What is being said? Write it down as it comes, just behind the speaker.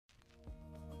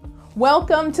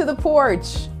Welcome to the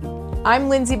porch. I'm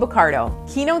Lindsay Baccardo,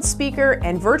 keynote speaker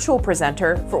and virtual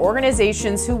presenter for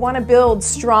organizations who want to build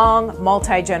strong,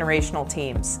 multi-generational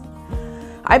teams.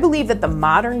 I believe that the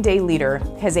modern day leader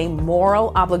has a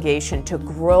moral obligation to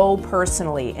grow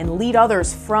personally and lead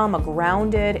others from a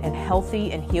grounded and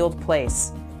healthy and healed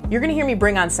place. You're going to hear me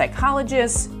bring on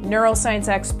psychologists, neuroscience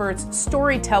experts,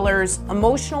 storytellers,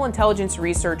 emotional intelligence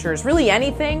researchers, really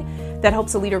anything that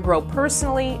helps a leader grow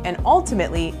personally and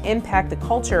ultimately impact the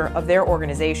culture of their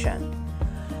organization.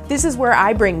 This is where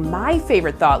I bring my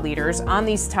favorite thought leaders on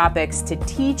these topics to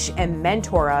teach and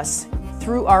mentor us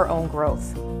through our own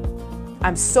growth.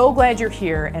 I'm so glad you're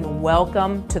here and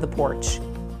welcome to the porch.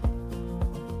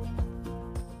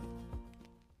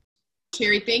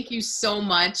 Sherry, thank you so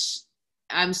much.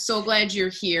 I'm so glad you're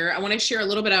here. I want to share a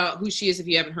little bit about who she is if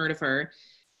you haven't heard of her.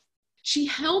 She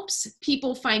helps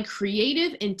people find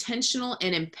creative, intentional,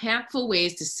 and impactful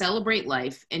ways to celebrate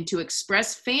life and to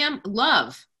express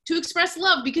love. To express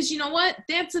love, because you know what?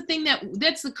 That's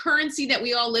the currency that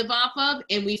we all live off of,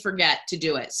 and we forget to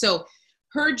do it. So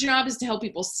her job is to help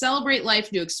people celebrate life,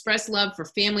 to express love for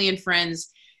family and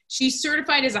friends. She's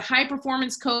certified as a high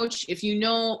performance coach. If you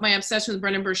know my obsession with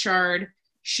Brendon Burchard,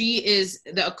 she is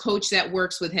a coach that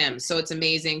works with him. So it's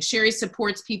amazing. Sherry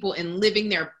supports people in living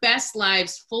their best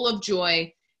lives full of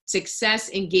joy,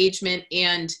 success, engagement,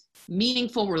 and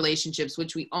meaningful relationships,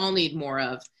 which we all need more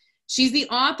of. She's the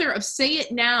author of Say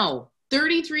It Now,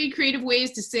 33 Creative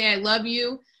Ways to Say I Love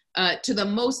You to the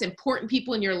most important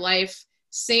people in your life.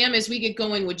 Sam, as we get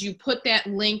going, would you put that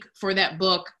link for that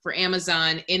book for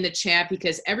Amazon in the chat,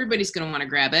 because everybody's going to want to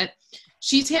grab it.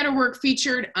 She's had her work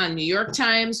featured on New York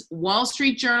Times, Wall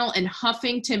Street Journal, and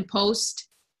Huffington Post.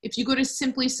 If you go to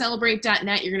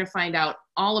simplycelebrate.net, you're going to find out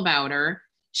all about her.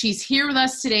 She's here with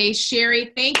us today.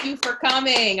 Sherry, thank you for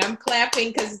coming. I'm clapping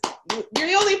because you're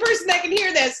the only person that can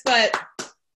hear this, but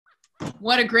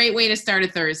what a great way to start a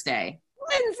Thursday.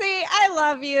 Lindsay, I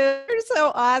love you. You're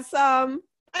so awesome.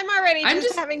 I'm already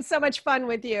just having so much fun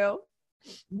with you.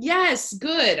 Yes,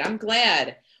 good. I'm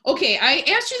glad. Okay, I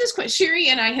asked you this question. Sherry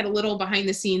and I had a little behind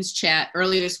the scenes chat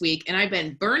earlier this week, and I've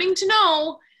been burning to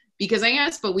know because I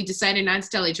asked, but we decided not to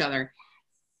tell each other.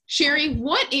 Sherry,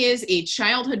 what is a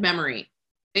childhood memory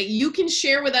that you can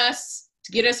share with us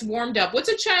to get us warmed up? What's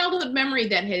a childhood memory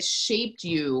that has shaped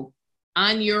you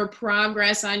on your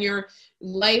progress, on your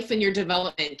life and your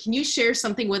development? Can you share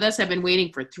something with us? I've been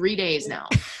waiting for 3 days now.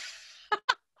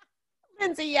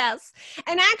 Lindsay, yes.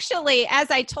 And actually, as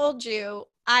I told you,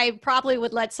 I probably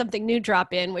would let something new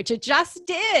drop in, which it just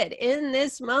did in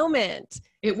this moment.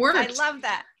 It worked. I love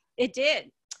that. It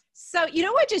did. So, you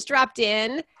know what just dropped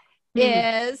in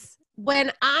is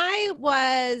when I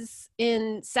was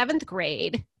in 7th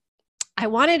grade, I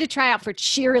wanted to try out for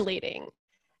cheerleading.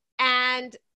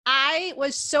 And I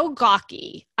was so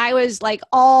gawky. I was like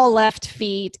all left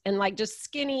feet and like just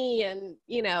skinny and,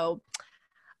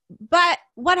 but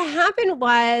what happened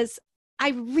was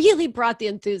I really brought the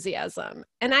enthusiasm.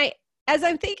 And as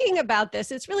I'm thinking about this,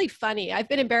 it's really funny. I've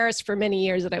been embarrassed for many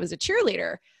years that I was a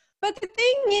cheerleader. But the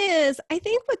thing is, I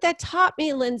think what that taught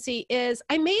me, Lindsay, is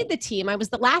I made the team. I was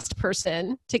the last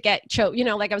person to get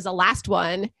like I was the last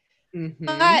one. Mm-hmm.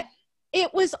 But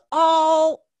it was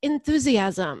all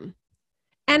enthusiasm.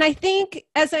 And I think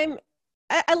I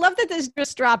love that this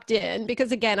just dropped in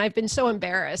because, again, I've been so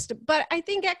embarrassed. But I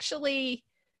think actually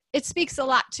it speaks a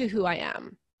lot to who I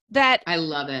am. That I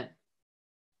love it.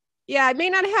 Yeah, I may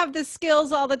not have the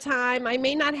skills all the time. I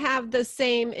may not have the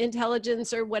same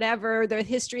intelligence or whatever, the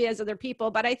history as other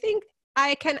people, but I think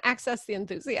I can access the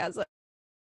enthusiasm.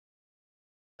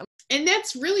 And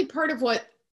that's really part of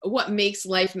what makes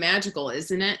life magical,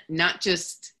 isn't it? Not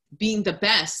just being the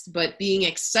best, but being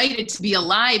excited to be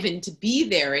alive and to be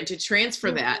there and to transfer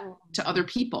that to other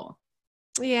people.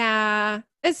 Yeah,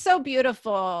 it's so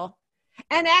beautiful.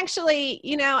 And actually,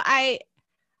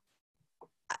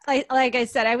 like I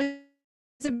said, I was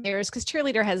embarrassed because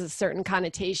cheerleader has a certain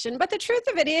connotation. But the truth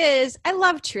of it is, I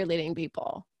love cheerleading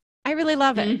people. I really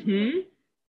love it. Mm-hmm.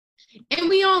 And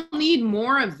we all need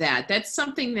more of that. That's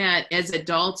something that as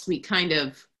adults we kind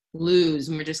of lose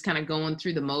and we're just kind of going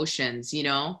through the motions,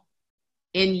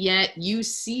 And yet you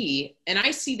see, and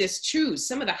I see this too,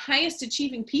 some of the highest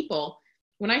achieving people,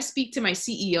 when I speak to my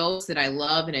CEOs that I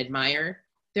love and admire,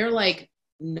 they're like,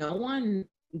 no one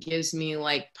gives me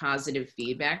like positive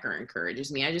feedback or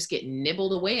encourages me. I just get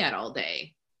nibbled away at all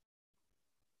day.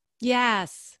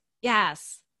 Yes.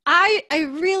 I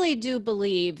really do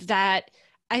believe that.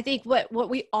 I think what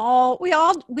we all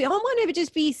want to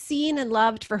just be seen and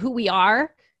loved for who we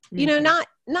are, not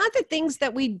the things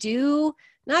that we do,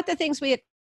 not the things we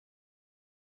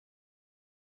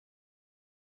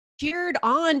cheered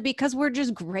on because we're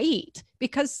just great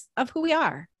because of who we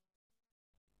are.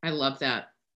 I love that.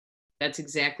 That's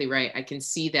exactly right. I can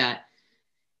see that.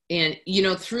 And,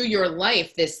 through your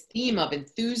life, this theme of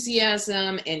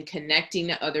enthusiasm and connecting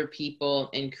to other people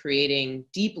and creating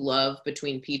deep love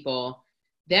between people,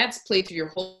 that's played through your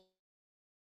whole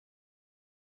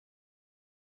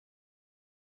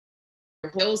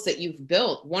skills that you've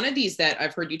built. One of these that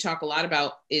I've heard you talk a lot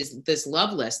about is this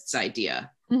love lists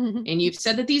idea. Mm-hmm. And you've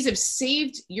said that these have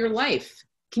saved your life.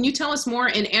 Can you tell us more?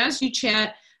 And as you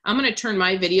chat, I'm going to turn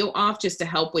my video off just to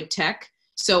help with tech.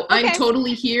 So okay. I'm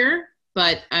totally here,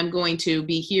 but I'm going to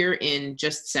be here in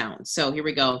just sound. So here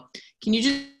we go. Can you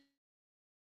just...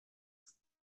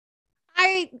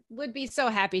 I would be so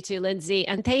happy to, Lindsay.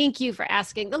 And thank you for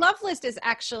asking. The love list is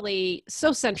actually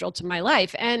so central to my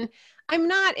life. And I'm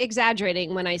not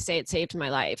exaggerating when I say it saved my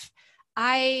life.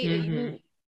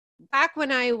 Back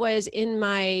when I was in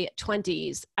my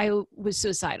 20s, I was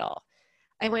suicidal.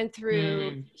 I went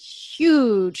through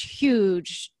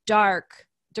huge, dark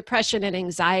depression and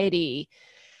anxiety.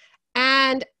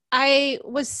 And I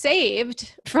was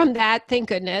saved from that, thank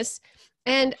goodness.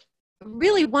 And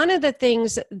really one of the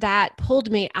things that pulled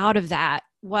me out of that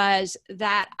was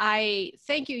that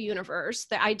thank you, universe.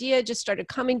 The idea just started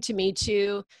coming to me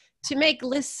to make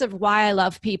lists of why I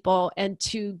love people and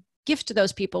to gift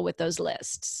those people with those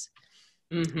lists.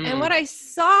 Mm-hmm. And what I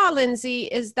saw, Lindsay,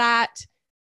 is that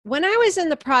when I was in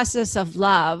the process of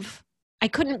love, I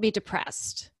couldn't be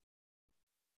depressed.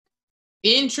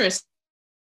 Interesting.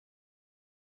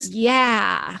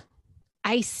 Yeah.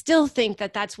 I still think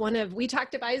that that's we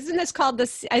talked about, isn't this called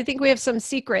this? I think we have some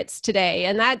secrets today.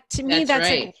 And that to me, that's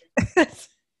right.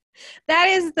 That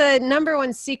is the number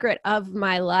one secret of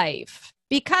my life,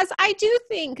 because I do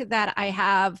think that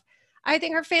I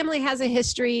think our family has a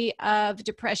history of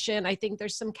depression. I think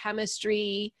there's some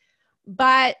chemistry,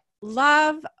 but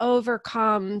love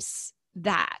overcomes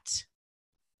that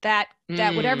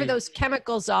whatever those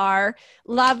chemicals are,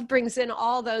 love brings in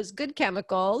all those good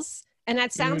chemicals. And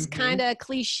that sounds kind of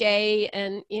cliche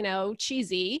and,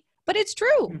 cheesy, but it's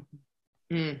true.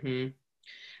 Mm-hmm.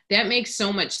 That makes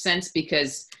so much sense,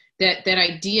 because that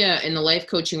idea in the life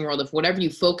coaching world of whatever you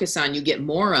focus on, you get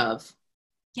more of.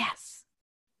 Yes.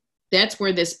 That's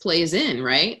where this plays in,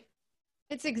 right?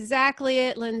 It's exactly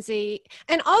it, Lindsay.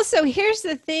 And also, here's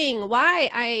the thing, why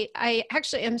I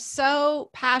actually am so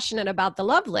passionate about the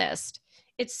love list.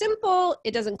 It's simple.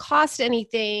 It doesn't cost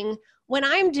anything. When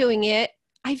I'm doing it,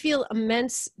 I feel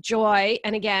immense joy.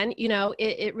 And again,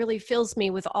 it really fills me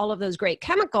with all of those great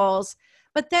chemicals,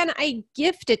 but then I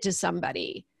gift it to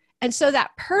somebody. And so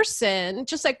that person,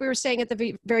 just like we were saying at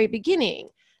the very beginning,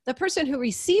 the person who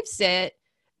receives it,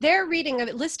 they're reading a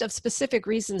list of specific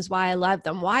reasons why I love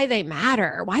them, why they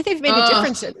matter, why they've made a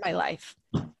difference in my life.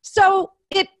 So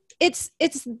it's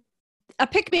a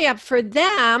pick-me-up for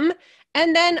them.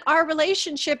 And then our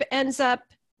relationship ends up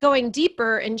going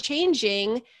deeper and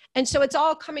changing. And so it's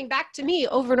all coming back to me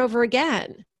over and over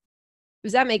again.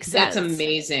 Does that make sense? That's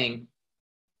amazing.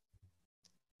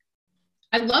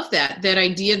 I love that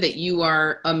idea that you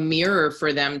are a mirror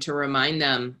for them to remind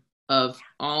them of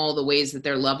all the ways that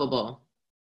they're lovable.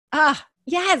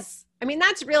 Yes. I mean,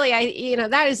 that's really,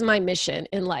 that is my mission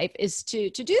in life, is to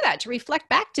do that, to reflect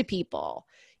back to people,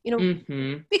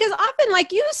 because often,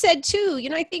 like you said too,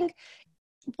 I think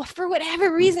for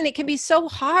whatever reason, it can be so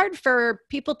hard for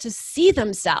people to see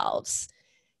themselves.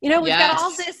 We've got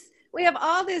all this, we have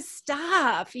all this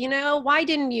stuff, why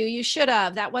didn't you? You should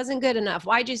have, that wasn't good enough.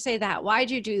 Why'd you say that? Why'd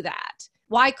you do that?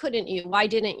 Why couldn't you? Why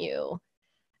didn't you?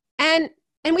 And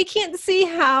we can't see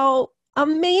how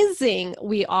amazing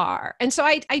we are. And so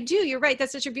I do, you're right.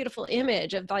 That's such a beautiful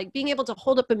image of like being able to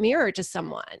hold up a mirror to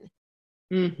someone.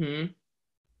 Mm-hmm.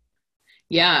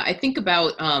 Yeah. I think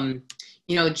about,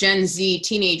 Gen Z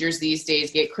teenagers these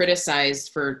days get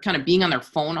criticized for kind of being on their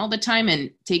phone all the time and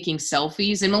taking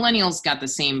selfies, and millennials got the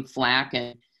same flack.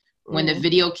 And when the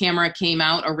video camera came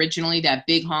out originally, that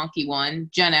big honky one,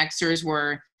 Gen Xers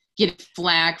were getting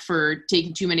flack for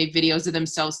taking too many videos of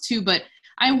themselves too. But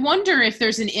I wonder if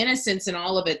there's an innocence in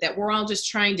all of it, that we're all just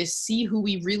trying to see who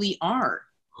we really are.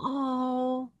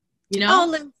 Oh,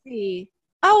 Lindsay.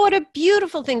 Oh, what a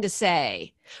beautiful thing to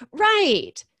say.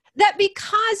 Right. That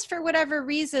because for whatever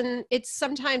reason,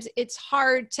 sometimes it's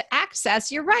hard to access.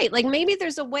 You're right. Like maybe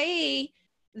there's a way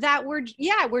that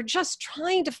we're just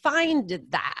trying to find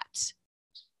that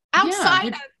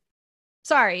outside of,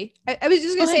 sorry, I was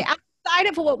just going to say outside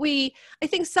of what I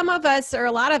think some of us or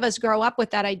a lot of us grow up with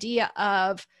that idea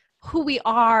of who we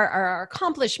are, our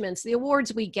accomplishments, the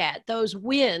awards we get, those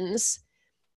wins.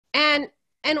 And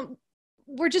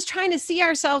we're just trying to see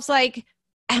ourselves like,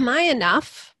 am I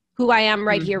enough? who I am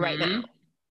right here, right now.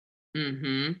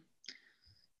 Mm-hmm.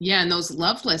 Yeah, and those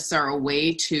love lists are a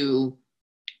way to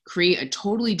create a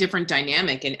totally different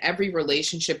dynamic in every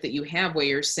relationship that you have, where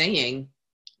you're saying,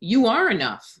 you are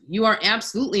enough. You are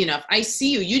absolutely enough. I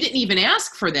see you. You didn't even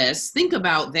ask for this. Think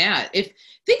about that.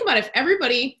 Think about if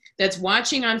everybody that's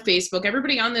watching on Facebook,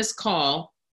 everybody on this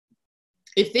call,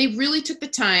 if they really took the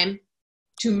time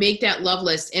to make that love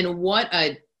list, and what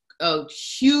a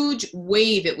huge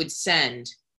wave it would send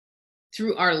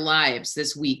through our lives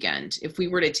this weekend if we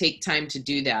were to take time to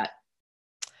do that.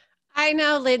 I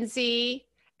know, Lindsay.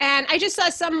 And I just saw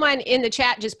someone in the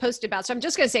chat just posted about, so I'm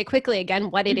just going to say quickly again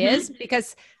what it is,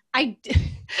 because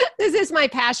this is my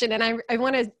passion, and I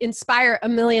want to inspire a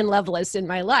million love lists in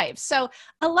my life. So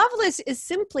a love list is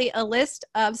simply a list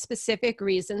of specific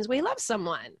reasons we love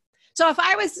someone. So if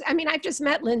I've just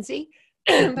met Lindsay,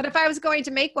 but if I was going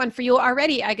to make one for you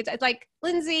already, I'd like,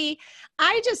 Lindsay,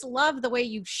 I just love the way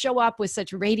you show up with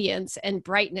such radiance and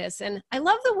brightness. And I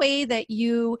love the way that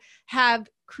you have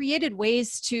created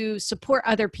ways to support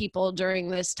other people during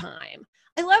this time.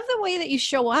 I love the way that you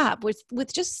show up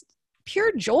with just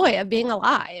pure joy of being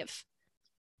alive.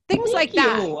 Things Thank like you.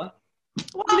 that.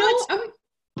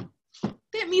 Well,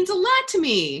 that means a lot to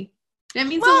me. That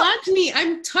means a lot to me.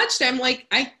 I'm touched. I'm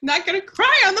not going to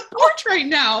cry on the porch right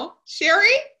now. Sherry?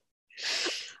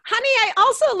 Honey, I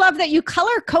also love that you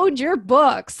color code your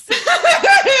books.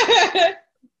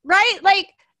 Right?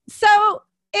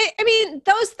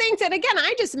 Those things, and again,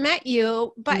 I just met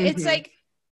you, but it's like,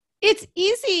 it's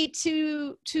easy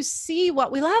to see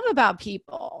what we love about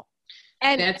people.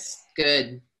 And that's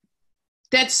good.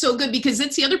 That's so good, because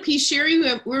that's the other piece, Sherry,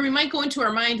 where we might go into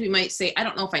our mind. We might say, I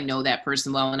don't know if I know that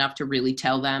person well enough to really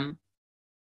tell them.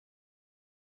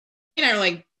 You know,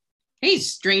 like, hey,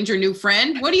 stranger, new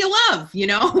friend, what do you love? You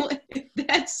know,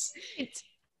 that's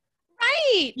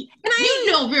right. And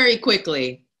you know very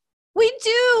quickly. We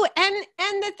do. And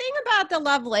the thing about the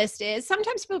love list is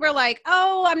sometimes people are like,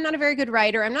 oh, I'm not a very good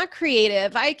writer. I'm not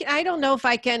creative. I don't know if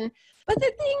I can. But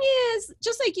the thing is,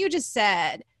 just like you just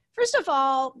said, first of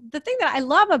all, the thing that I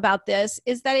love about this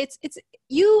is that it's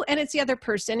you and it's the other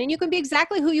person, and you can be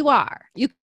exactly who you are. You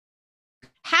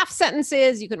half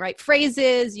sentences, you can write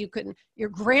phrases, your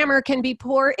grammar can be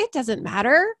poor. It doesn't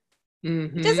matter.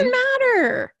 It doesn't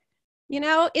matter. You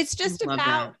know, it's just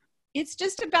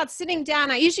about sitting down.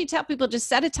 I usually tell people, just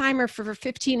set a timer for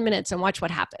 15 minutes and watch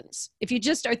what happens. If you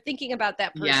just are thinking about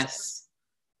that person. Yes.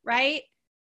 Right?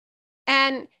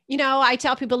 And, I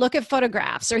tell people, look at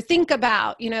photographs, or think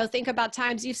about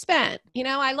times you've spent.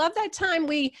 I love that time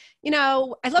we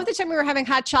were having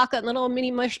hot chocolate and little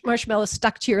mini marshmallows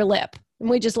stuck to your lip, and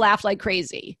we just laughed like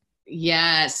crazy.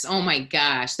 Yes. Oh my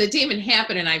gosh. That didn't even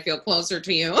happen, and I feel closer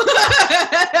to you.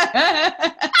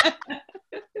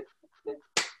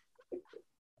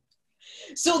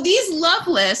 So these love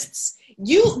lists,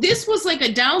 this was like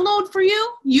a download for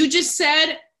you? You just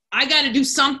said, I got to do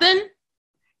something?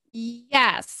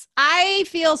 Yes. I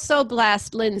feel so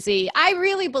blessed, Lindsay. I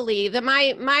really believe that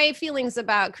my feelings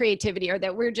about creativity are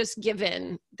that we're just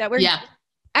given,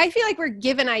 I feel like we're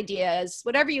given ideas,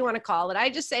 whatever you want to call it. I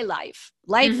just say life.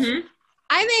 I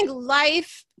think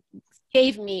life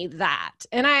gave me that.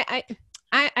 And I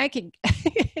could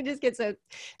I just get so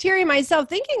teary myself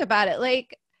thinking about it.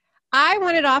 Like, I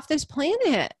wanted off this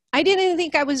planet. I didn't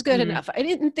think I was good enough. I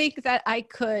didn't think that I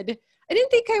could. I didn't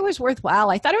think I was worthwhile.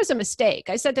 I thought it was a mistake.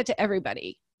 I said that to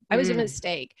everybody. I was a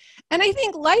mistake. And I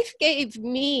think life gave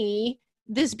me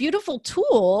this beautiful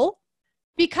tool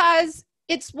because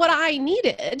it's what I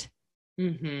needed.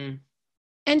 And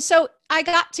so I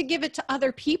got to give it to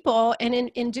other people. And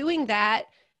in doing that,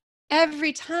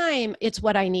 every time it's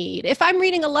what I need. If I'm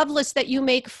reading a love list that you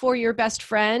make for your best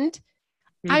friend,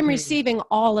 I'm receiving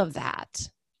all of that.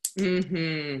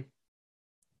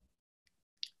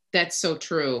 That's so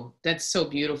true. That's so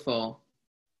beautiful.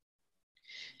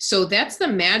 So that's the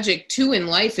magic too in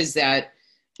life, is that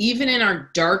even in our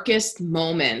darkest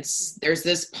moments, there's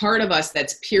this part of us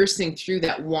that's piercing through,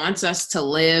 that wants us to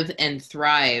live and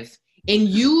thrive. And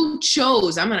you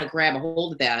chose, I'm going to grab a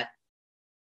hold of that,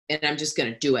 and I'm just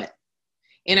going to do it.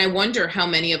 And I wonder how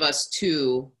many of us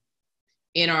too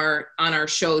on our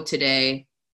show today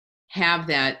have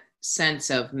that sense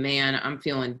of, man, I'm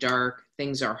feeling dark.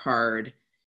 Things are hard.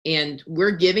 And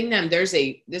we're giving them, this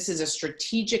is a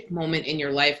strategic moment in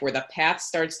your life where the path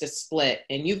starts to split,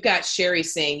 and you've got Sherry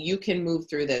saying, you can move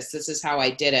through this. This is how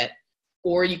I did it.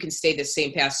 Or you can stay the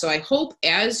same path. So I hope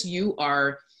as you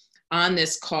are on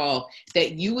this call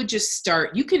that you would just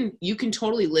start, you can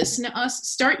totally listen to us,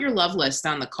 start your love list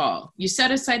on the call. You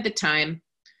set aside the time.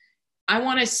 I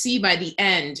want to see by the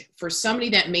end for somebody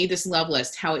that made this love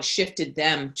list, how it shifted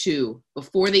them too.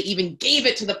 Before they even gave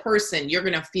it to the person, you're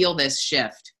going to feel this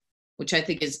shift, which I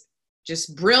think is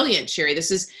just brilliant, Sherry.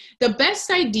 This is the best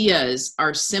ideas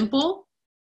are simple,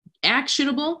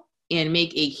 actionable, and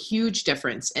make a huge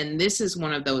difference. And this is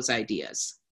one of those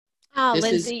ideas. Oh,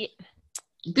 Lindsay.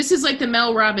 This is like the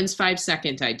Mel Robbins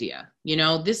 5-second idea. You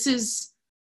know, this is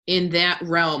in that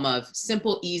realm of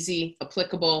simple, easy,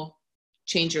 applicable,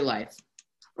 change your life.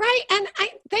 Right. And I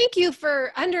thank you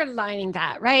for underlining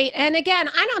that. Right. And again,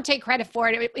 I don't take credit for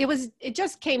it. It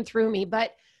just came through me.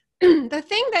 But the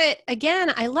thing that,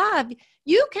 again, I love,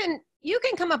 you can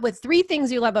come up with 3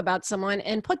 things you love about someone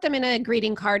and put them in a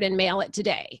greeting card and mail it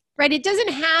today. Right. It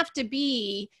doesn't have to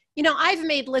be, you know, I've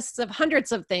made lists of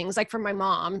hundreds of things, like for my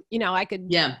mom, you know, I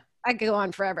could go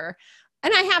on forever.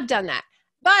 And I have done that.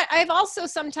 But I've also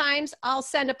sometimes I'll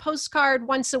send a postcard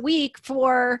once a week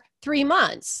for 3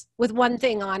 months with one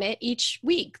thing on it each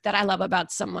week that I love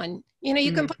about someone. You know,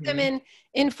 you can put them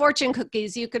in fortune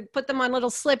cookies. You could put them on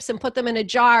little slips and put them in a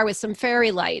jar with some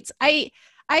fairy lights. I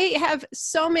have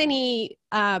so many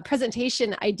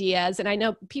presentation ideas, and I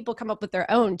know people come up with their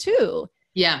own too.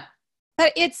 Yeah.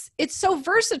 But it's so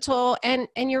versatile, and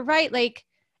you're right. Like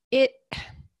it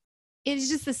is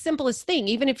just the simplest thing.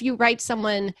 Even if you write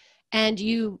someone and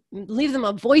you leave them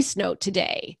a voice note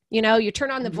today, you know, you turn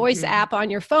on the voice app on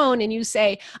your phone and you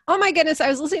say, oh my goodness, I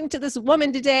was listening to this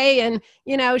woman today and,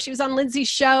 you know, she was on Lindsay's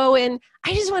show. And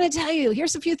I just want to tell you,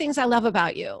 here's a few things I love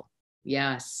about you.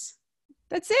 Yes.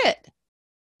 That's it.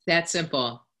 That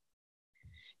simple.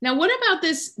 Now, what about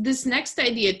this next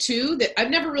idea too, that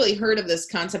I've never really heard of this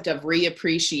concept of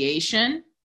reappreciation.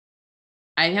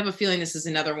 I have a feeling this is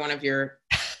another one of your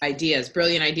ideas,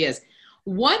 brilliant ideas.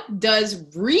 What does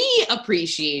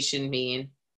reappreciation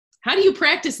mean? How do you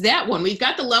practice that one? We've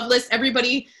got the love list.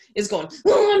 Everybody is going,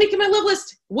 oh, I'm making my love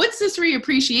list. What's this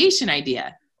reappreciation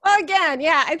idea? Well, again,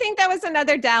 yeah, I think that was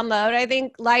another download. I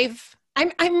think life,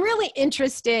 I'm really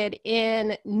interested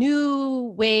in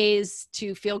new ways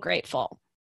to feel grateful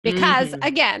because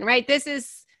again, right, this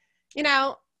is, you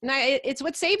know, it's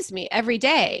what saves me every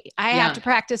day. I have to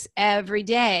practice every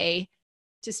day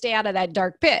to stay out of that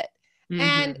dark pit.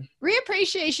 And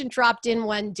reappreciation dropped in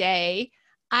one day.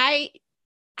 I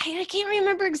can't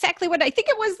remember exactly what, I think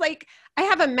it was like, I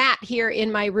have a mat here in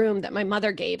my room that my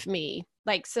mother gave me,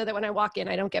 like, so that when I walk in,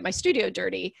 I don't get my studio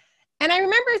dirty. And I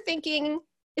remember thinking,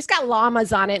 it's got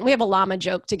llamas on it. And we have a llama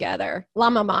joke together.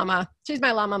 Llama mama. She's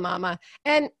my llama mama.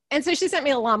 And so she sent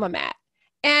me a llama mat.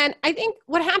 And I think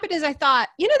what happened is I thought,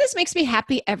 you know, this makes me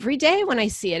happy every day when I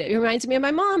see it. It reminds me of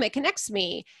my mom. It connects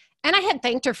me. And I had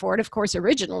thanked her for it, of course,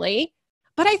 originally.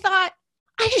 But I thought,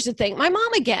 I should thank my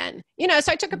mom again. You know,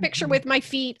 so I took a picture with my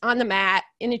feet on the mat,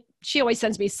 and she always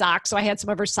sends me socks. So I had some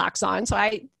of her socks on. So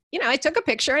I took a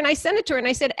picture and I sent it to her and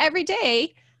I said, every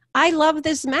day, I love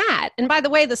this mat. And by the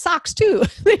way, the socks too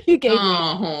that you gave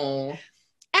me.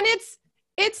 And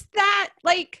it's that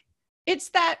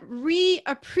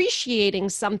reappreciating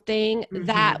something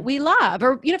that we love.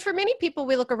 Or, you know, for many people,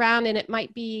 we look around and it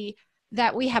might be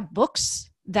that we have books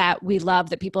that we love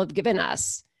that people have given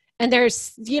us. And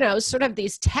there's, you know, sort of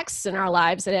these texts in our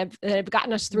lives that have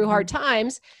gotten us through hard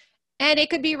times. And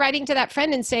it could be writing to that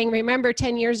friend and saying, remember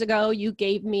 10 years ago, you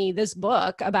gave me this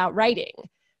book about writing.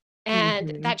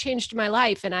 And that changed my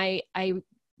life. And I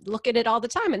look at it all the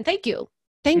time. And thank you.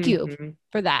 Thank you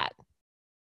for that.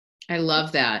 I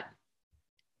love that.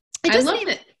 I love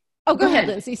it. Oh, go ahead,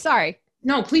 Lindsay. Sorry.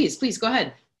 No, please go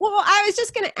ahead. Well, I was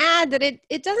just going to add that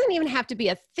it doesn't even have to be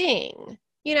a thing.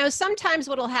 You know, sometimes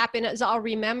what'll happen is I'll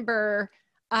remember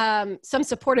some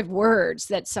supportive words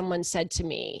that someone said to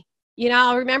me. You know,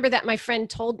 I'll remember that my friend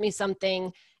told me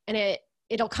something and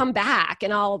it'll come back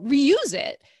and I'll reuse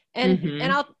it. And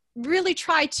I'll really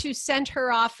try to send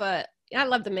her off I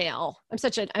love the mail.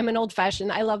 I'm an old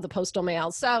fashioned. I love the postal mail.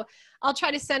 So I'll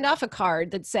try to send off a card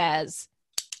that says,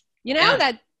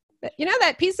 that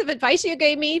piece of advice you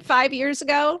gave me 5 years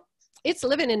ago, it's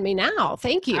living in me now.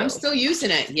 Thank you. I'm still using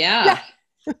it. Yeah.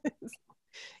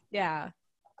 Yeah.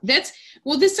 This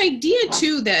idea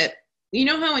too, that, you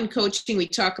know how in coaching we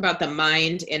talk about the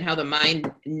mind and how the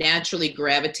mind naturally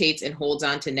gravitates and holds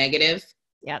on to negative.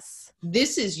 Yes.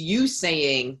 This is you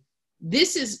saying,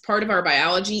 this is part of our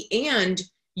biology and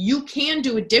you can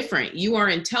do it different. You are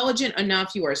intelligent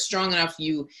enough. You are strong enough.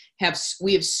 We have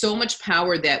so much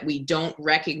power that we don't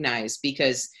recognize,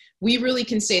 because we really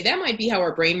can say that might be how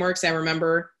our brain works. I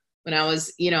remember when I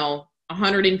was,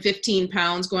 115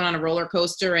 pounds going on a roller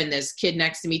coaster, and this kid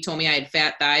next to me told me I had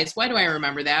fat thighs. Why do I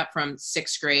remember that from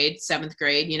 6th grade, 7th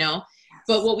grade,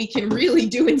 But what we can really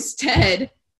do instead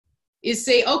is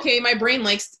say, okay, my brain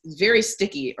likes very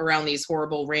sticky around these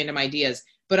horrible random ideas,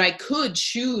 but I could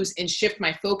choose and shift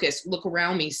my focus, look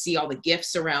around me, see all the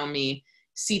gifts around me,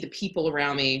 see the people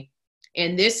around me.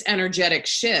 And this energetic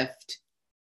shift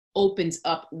opens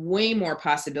up way more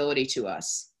possibility to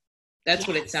us. That's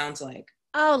what it sounds like.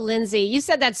 Oh, Lindsay, you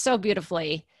said that so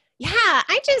beautifully. Yeah,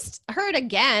 I just heard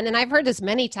again, and I've heard this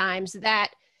many times,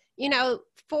 that, you know,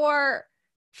 for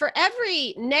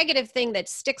every negative thing that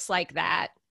sticks like that,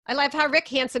 I love how Rick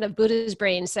Hansen of Buddha's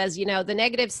Brain says, you know, the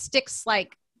negative sticks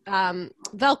like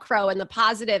Velcro and the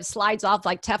positive slides off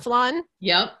like Teflon.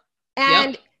 Yep.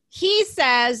 And he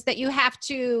says that you have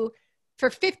to, for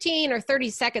 15 or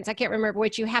 30 seconds, I can't remember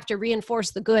which, you have to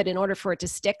reinforce the good in order for it to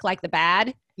stick like the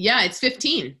bad. Yeah, it's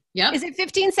 15. Yep. Is it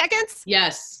 15 seconds?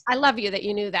 Yes. I love you that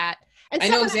you knew that. And I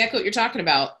know exactly what you're talking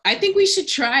about. I think we should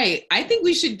try. I think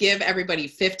we should give everybody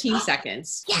 15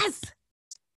 seconds. Yes.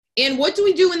 And what do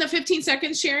we do in the 15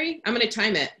 seconds, Sherry? I'm going to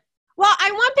time it. Well,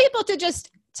 I want people to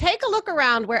just take a look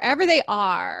around wherever they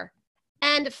are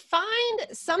and find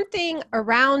something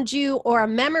around you or a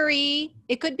memory.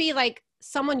 It could be like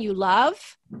someone you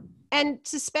love, and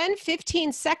to spend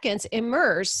 15 seconds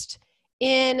immersed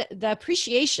in the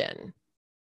appreciation,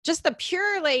 just the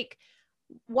pure, like,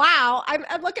 wow,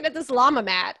 I'm looking at this llama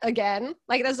mat again.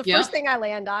 Like, that's the first thing I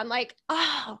land on. Like,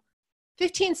 oh,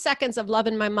 15 seconds of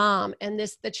loving my mom, and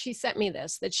this, that she sent me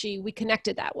this, that we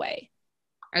connected that way.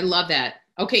 I love that.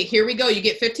 Okay, here we go. You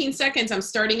get 15 seconds. I'm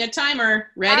starting a timer.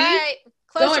 Ready? All right.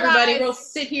 Close go, your everybody. eyes. We'll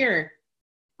sit here.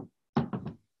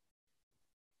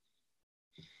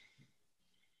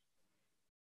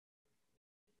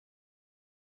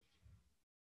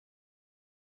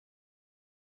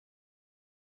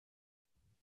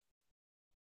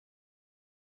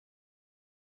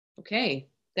 Okay,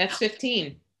 that's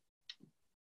 15.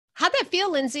 How'd that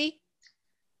feel, Lindsay?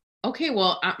 Okay,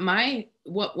 well,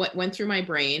 what went through my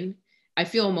brain, I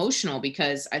feel emotional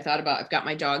because I thought about, I've got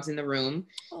my dogs in the room,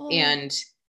 and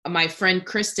my friend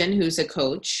Kristen, who's a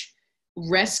coach,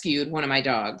 rescued one of my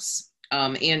dogs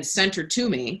and sent her to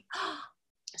me,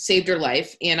 saved her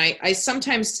life. And I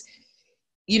sometimes,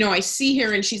 you know, I see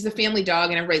her and she's the family dog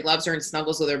and everybody loves her and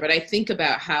snuggles with her, but I think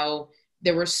about how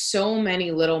there were so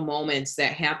many little moments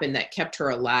that happened that kept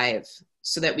her alive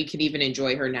so that we could even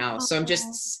enjoy her now. So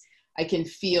I can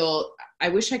feel, I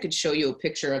wish I could show you a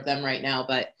picture of them right now,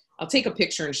 but I'll take a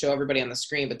picture and show everybody on the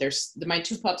screen. But my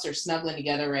two pups are snuggling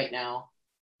together right now.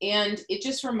 And it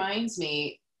just reminds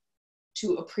me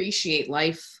to appreciate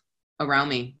life around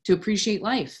me, to appreciate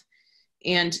life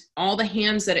and all the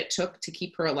hands that it took to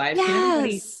keep her alive.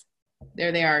 Yes.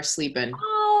 There they are sleeping.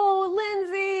 Oh,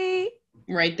 Lindsay.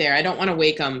 Right there. I don't want to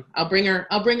wake them. I'll bring her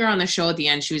on the show at the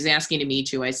end. She was asking to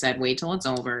meet you. I said, wait till it's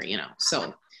over, you know.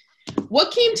 So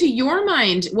what came to your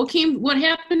mind? What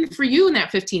happened for you in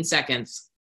that 15 seconds?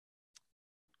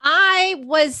 I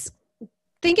was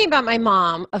thinking about my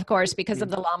mom, of course, because of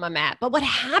the llama mat. But what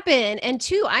happened, and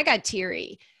two, I got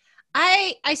teary.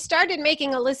 I started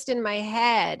making a list in my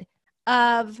head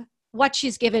of what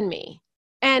she's given me.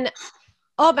 And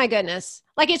oh my goodness.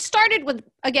 Like, it started with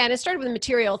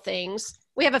material things.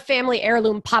 We have a family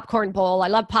heirloom popcorn bowl. I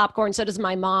love popcorn. So does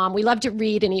my mom. We love to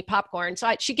read and eat popcorn.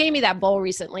 So she gave me that bowl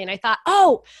recently. And I thought,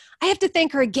 oh, I have to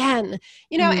thank her again.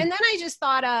 You know, and then I just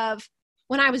thought of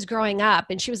when I was growing up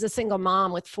and she was a single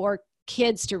mom with 4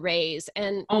 kids to raise.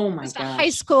 And just a high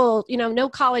school, you know, no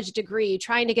college degree,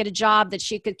 trying to get a job that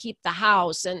she could keep the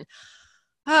house. And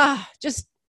just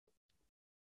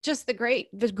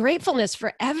the gratefulness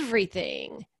for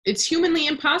everything. It's humanly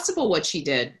impossible what she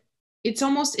did. It's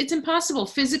impossible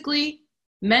physically,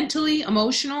 mentally,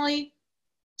 emotionally.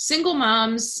 Single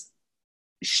moms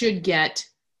should get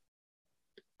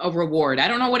a reward. I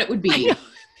don't know what it would be,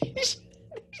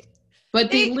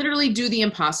 but they literally do the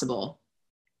impossible.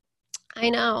 I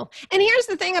know. And here's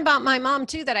the thing about my mom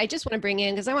too, that I just want to bring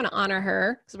in, because I want to honor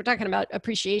her, because we're talking about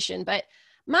appreciation, but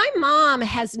my mom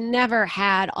has never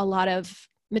had a lot of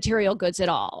material goods at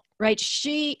all, right?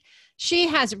 She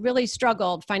has really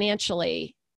struggled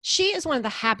financially. She is one of the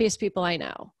happiest people I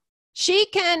know. She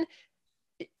can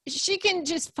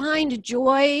just find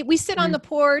joy. We sit on the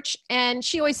porch, and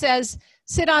she always says,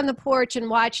 sit on the porch and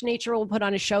watch, nature will put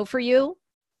on a show for you.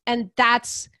 And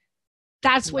that's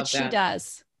what she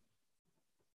does.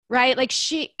 Right? Like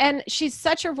she's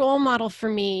such a role model for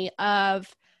me of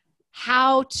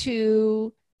how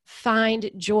to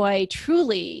find joy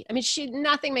truly. I mean,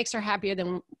 nothing makes her happier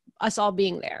than us all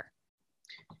being there.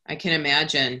 I can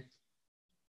imagine.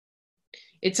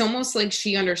 It's almost like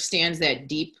she understands that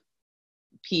deep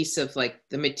piece of, like,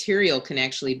 the material can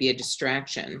actually be a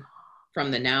distraction from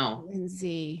the now.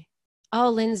 Lindsay. Oh,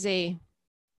 Lindsay.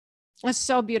 That's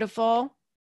so beautiful.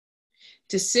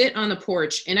 To sit on the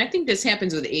porch. And I think this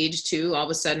happens with age too. All of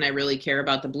a sudden I really care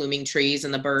about the blooming trees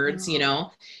and the birds,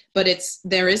 but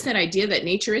there is that idea that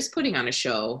nature is putting on a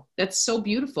show. That's so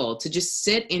beautiful to just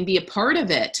sit and be a part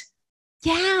of it.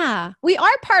 Yeah, we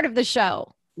are part of the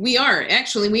show. We are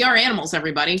animals,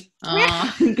 everybody.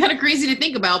 Kind of crazy to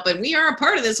think about, but we are a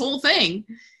part of this whole thing.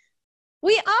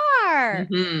 We are,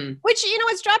 mm-hmm. Which,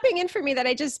 it's dropping in for me that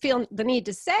I just feel the need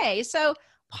to say. So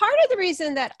part of the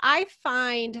reason that I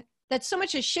find that so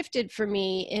much has shifted for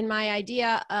me in my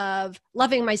idea of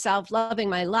loving myself, loving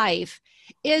my life,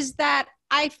 is that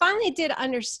I finally did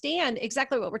understand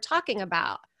exactly what we're talking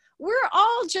about. We're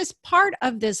all just part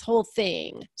of this whole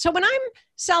thing. So when I'm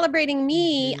celebrating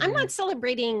me, I'm not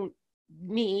celebrating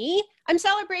me. I'm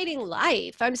celebrating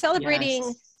life. I'm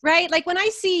celebrating, right? Like when I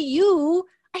see you,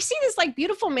 I see this like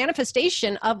beautiful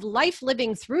manifestation of life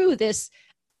living through this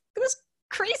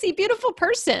crazy, beautiful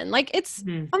person. Like it's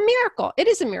a miracle. It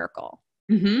is a miracle.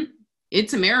 Mm-hmm.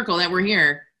 It's a miracle that we're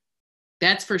here.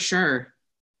 That's for sure.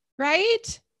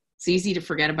 Right? It's easy to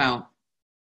forget about.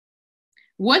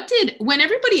 When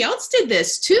everybody else did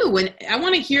this too, when I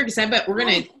want to hear, because I bet we're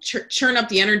going to churn up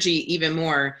the energy even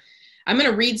more. I'm going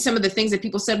to read some of the things that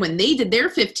people said when they did their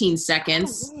 15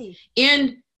 seconds.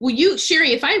 And will you,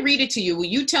 Sherry, if I read it to you, will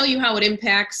you tell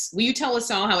us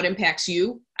all how it impacts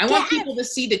you? I want people to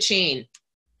see the chain.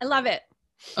 I love it.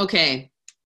 Okay.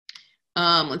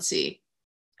 Let's see.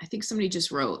 I think somebody just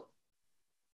wrote.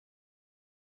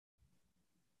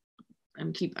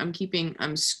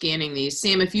 I'm scanning these.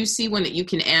 Sam, if you see one that you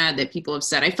can add that people have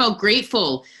said, I felt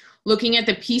grateful looking at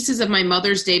the pieces of my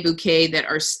Mother's Day bouquet that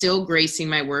are still gracing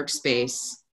my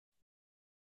workspace.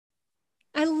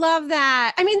 I love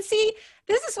that. I mean, see,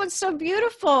 this is what's so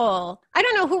beautiful. I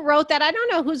don't know who wrote that. I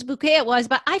don't know whose bouquet it was,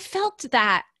 but I felt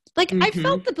that. Like I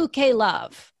felt the bouquet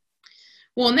love.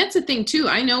 Well, and that's the thing too.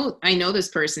 I know this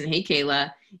person. Hey,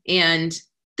 Kayla. And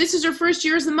this is her first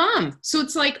year as a mom. So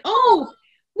it's like, oh,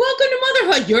 welcome to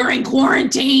motherhood. You're in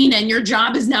quarantine and your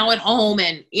job is now at home.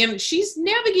 And she's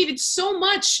navigated so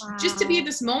much just to be at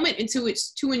this moment and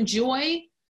to enjoy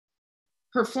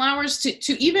her flowers,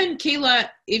 to even Kayla,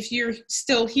 if you're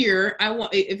still here,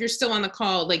 if you're still on the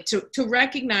call, like to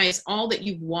recognize all that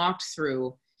you've walked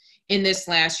through in this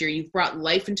last year. You've brought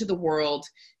life into the world.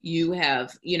 You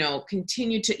have,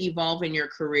 continued to evolve in your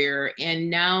career. And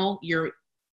now you're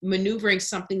maneuvering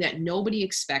something that nobody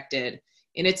expected.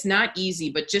 And it's not easy,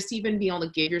 but just even be able to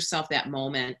give yourself that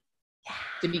moment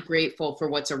to be grateful for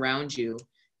what's around you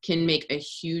can make a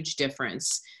huge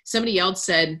difference. Somebody else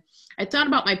said, I thought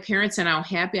about my parents and how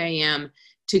happy I am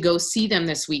to go see them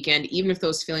this weekend, even if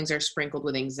those feelings are sprinkled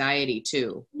with anxiety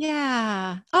too.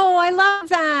 Yeah. Oh, I love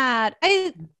that.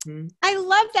 I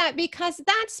love that because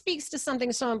that speaks to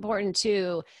something so important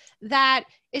too, that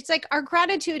it's like our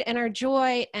gratitude and our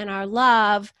joy and our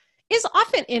love is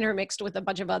often intermixed with a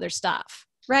bunch of other stuff,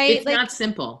 right? It's not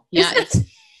simple. Yeah.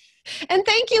 And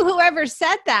thank you, whoever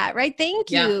said that, right?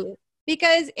 Thank you.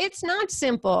 Because it's not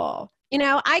simple.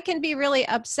 I can be really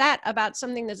upset about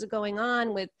something that's going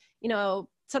on with,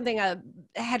 something I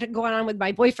had going on with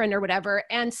my boyfriend or whatever,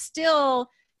 and still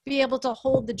be able to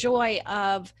hold the joy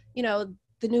of,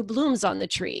 the new blooms on the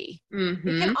tree. It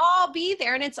can all be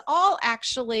there. And it's all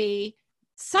actually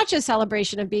such a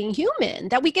celebration of being human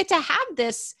that we get to have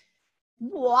this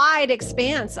wide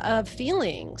expanse of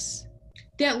feelings.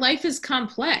 That life is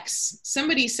complex.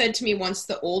 Somebody said to me once,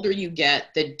 the older you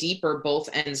get, the deeper both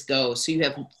ends go. So you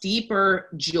have deeper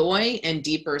joy and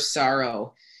deeper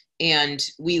sorrow. And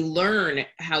we learn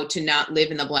how to not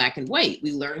live in the black and white.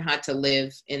 We learn how to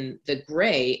live in the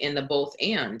gray, in the both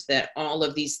and, that all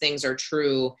of these things are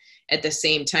true at the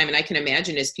same time. And I can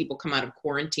imagine as people come out of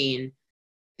quarantine,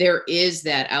 there is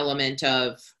that element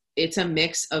of, it's a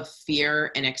mix of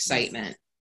fear and excitement.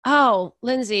 Oh,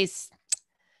 Lindsay,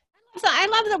 I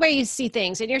love the way you see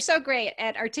things, and you're so great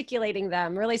at articulating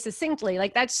them really succinctly.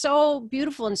 Like that's so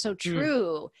beautiful and so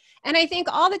true. And I think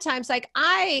all the times, like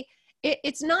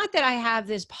it's not that I have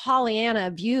this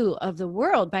Pollyanna view of the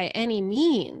world by any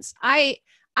means. I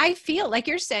feel like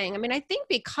you're saying, I mean, I think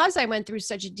because I went through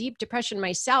such a deep depression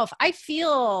myself, I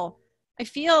feel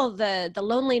the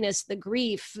loneliness, the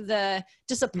grief, the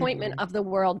disappointment of the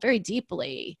world very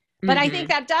deeply. But I think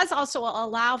that does also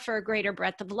allow for a greater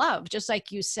breadth of love, just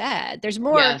like you said. There's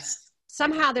more,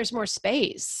 somehow there's more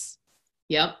space.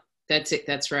 Yep, that's it.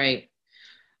 That's right.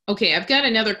 Okay, I've got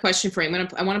another question for you.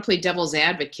 I want to play devil's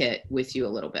advocate with you a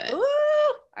little bit. Ooh,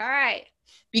 all right.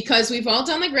 Because we've all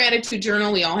done the gratitude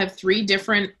journal. We all have 3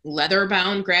 different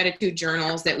leather-bound gratitude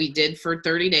journals that we did for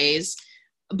 30 days.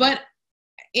 And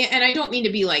I don't mean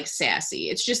to be like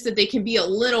sassy. It's just that they can be a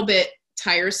little bit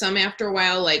tiresome after a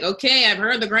while. Like, okay, I've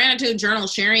heard the gratitude journal,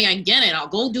 Sherry, I get it. I'll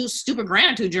go do stupid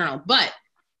gratitude journal. But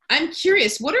I'm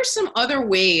curious, what are some other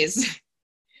ways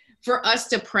for us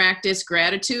to practice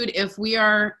gratitude if we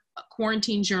are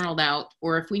quarantine journaled out,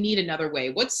 or if we need another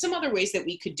way? What's some other ways that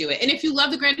we could do it? And if you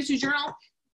love the gratitude journal,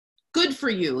 good for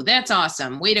you. That's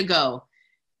awesome. Way to go.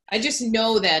 I just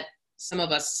know that some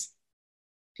of us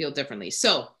feel differently.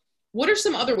 So what are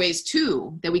some other ways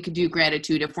too that we could do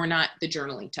gratitude if we're not the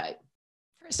journaling type?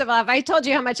 First of all, if I told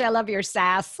you how much I love your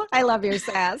sass, I love your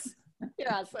sass.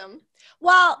 You're awesome.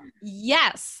 Well,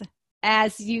 yes,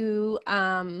 as you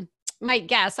might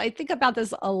guess, I think about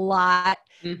this a lot.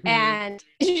 Mm-hmm. And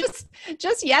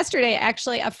just yesterday,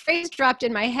 actually, a phrase dropped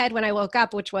in my head when I woke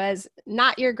up, which was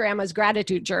not your grandma's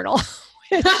gratitude journal.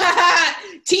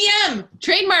 TM,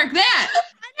 trademark that.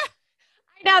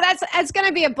 I know that's going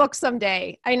to be a book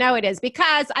someday. I know it is,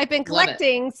 because I've been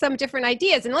collecting some different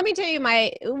ideas. And let me tell you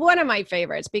one of my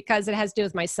favorites, because it has to do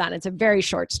with my son. It's a very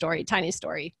short story, tiny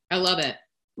story. I love it.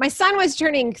 My son was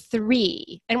turning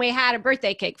 3 and we had a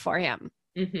birthday cake for him.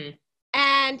 Mm-hmm.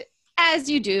 And as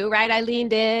you do, right? I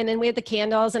leaned in and we had the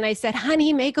candles and I said,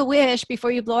 honey, make a wish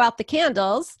before you blow out the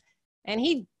candles. And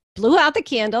he blew out the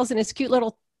candles in his cute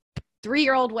little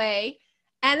 3-year-old way.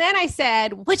 And then I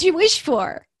said, what'd you wish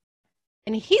for?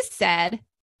 And he said,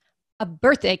 a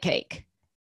birthday cake.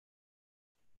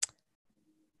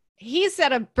 He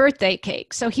said a birthday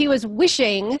cake. So he was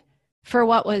wishing for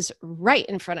what was right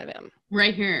in front of him.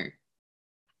 Right here.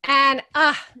 And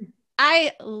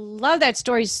I love that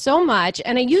story so much.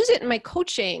 And I use it in my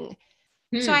coaching.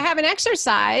 So I have an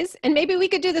exercise, and maybe we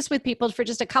could do this with people for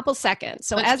just a couple seconds.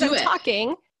 So as I'm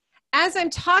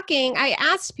talking, I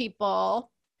ask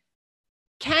people,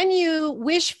 can you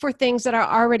wish for things that are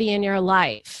already in your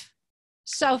life?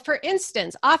 So for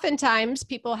instance, oftentimes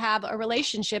people have a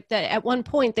relationship that at one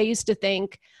point they used to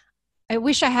think, I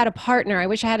wish I had a partner. I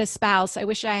wish I had a spouse. I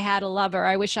wish I had a lover.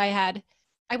 I wish I had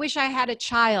a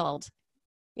child.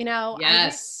 You know,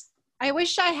 yes. I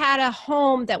wish I had a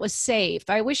home that was safe.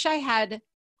 I wish I had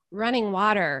running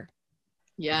water.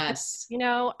 Yes. You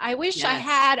know, I wish I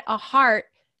had a heart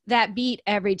that beat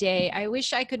every day. I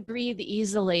wish I could breathe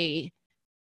easily.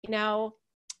 You know,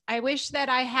 I wish that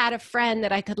I had a friend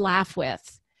that I could laugh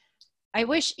with. I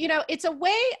wish, you know, it's a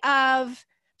way of,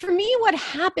 for me, what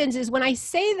happens is when I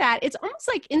say that, it's almost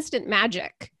like instant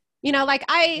magic. You know, like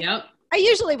I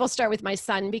usually will start with my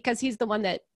son because he's the one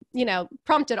that, you know,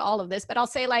 prompted all of this, but I'll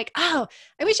say like, oh,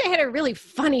 I wish I had a really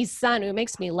funny son who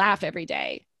makes me laugh every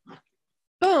day.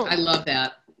 Boom. I love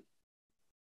that.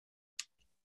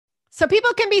 So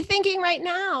people can be thinking right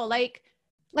now, like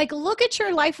look at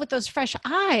your life with those fresh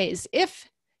eyes. If,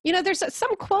 you know, there's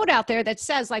some quote out there that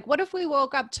says like, what if we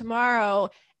woke up tomorrow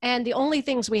and the only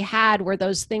things we had were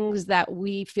those things that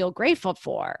we feel grateful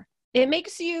for? It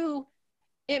makes you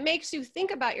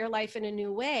think about your life in a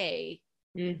new way.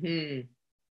 Mm-hmm.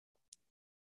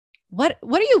 What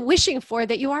are you wishing for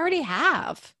that you already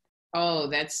have? Oh,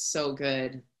 that's so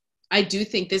good. I do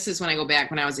think this is when I go back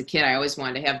when I was a kid, I always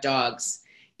wanted to have dogs.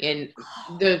 And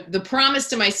the promise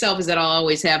to myself is that I'll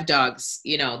always have dogs.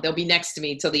 You know, they'll be next to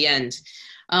me till the end.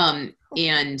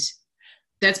 And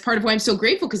that's part of why I'm so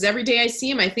grateful, because every day I see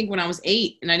him, I think when I was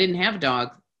 8 and I didn't have a dog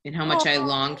and how much I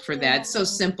longed for that. It's so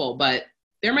simple, but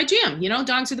they're my jam. You know,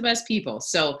 dogs are the best people.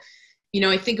 So, you know,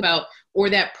 I think about, or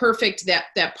that perfect,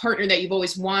 that partner that you've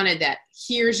always wanted that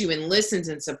hears you and listens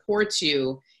and supports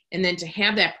you. And then to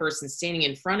have that person standing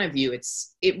in front of you,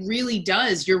 it really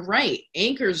does, you're right,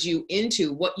 anchors you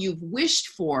into what you've wished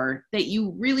for that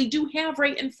you really do have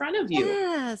right in front of you.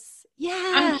 Yes.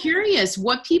 Yeah. I'm curious,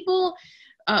 what people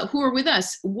who are with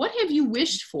us, what have you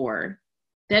wished for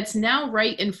that's now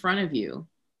right in front of you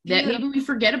that maybe we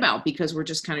forget about because we're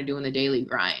just kind of doing the daily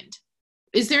grind?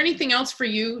 Is there anything else for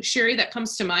you, Sherry, that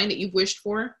comes to mind that you've wished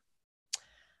for?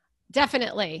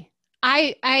 Definitely.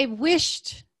 I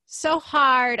wished so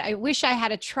hard. I wish I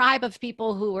had a tribe of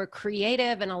people who were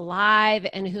creative and alive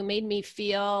and who made me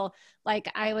feel like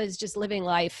I was just living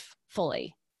life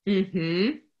fully.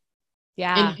 Mm-hmm.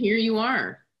 Yeah. And here you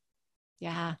are.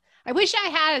 Yeah. I wish I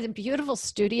had a beautiful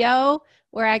studio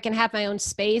where I can have my own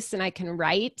space and I can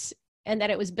write, and that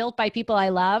it was built by people I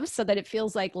love so that it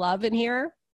feels like love in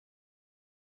here.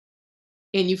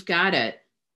 And you've got it.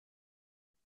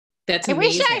 That's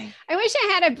amazing. I wish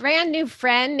I had a brand new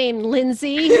friend named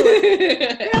Lindsay, who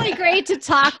was really great to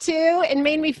talk to and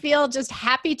made me feel just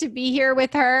happy to be here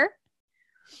with her.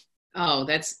 Oh,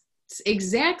 that's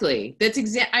exactly.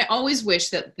 I always wish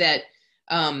that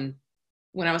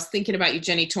when I was thinking about you,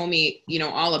 Jenny told me, you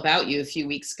know, all about you a few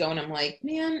weeks ago. And I'm like,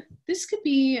 man, this could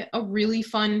be a really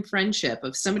fun friendship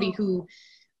of somebody who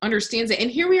understands it.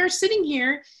 And here we are sitting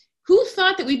here. Who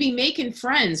thought that we'd be making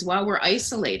friends while we're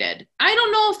isolated? I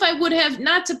don't know if I would have,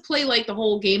 not to play like the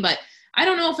whole game, but I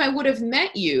don't know if I would have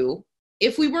met you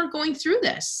if we weren't going through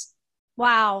this.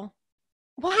 Wow.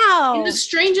 Wow. In the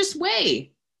strangest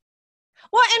way.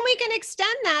 Well, and we can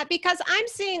extend that because I'm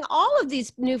seeing all of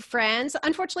these new friends,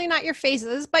 unfortunately not your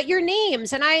faces, but your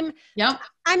names. And I'm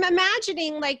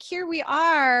imagining like, here we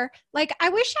are. Like, I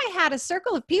wish I had a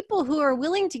circle of people who are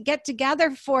willing to get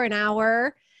together for an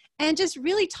hour and just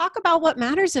really talk about what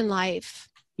matters in life.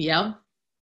 Yep.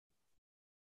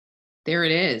 There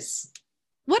it is.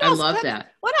 What I else love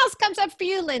that. What else comes up for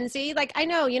you, Lindsay? Like, I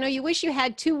know, you wish you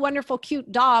had 2 wonderful,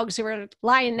 cute dogs who were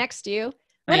lying next to you.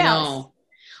 What else?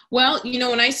 Well,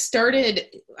 when I started,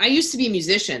 I used to be a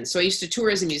musician. So I used to tour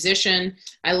as a musician.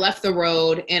 I left the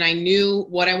road and I knew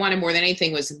what I wanted more than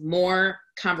anything was more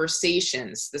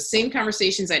conversations, the same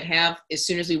conversations I'd have as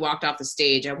soon as we walked off the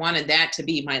stage. I wanted that to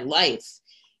be my life.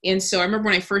 And so I remember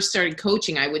when I first started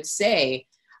coaching, I would say,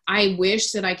 I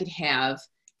wish that I could have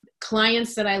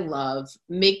clients that I love,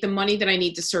 make the money that I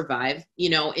need to survive,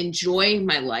 enjoy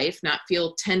my life, not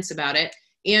feel tense about it,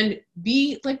 and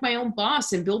be like my own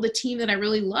boss and build a team that I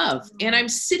really love. And I'm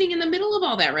sitting in the middle of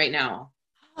all that right now.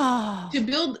 To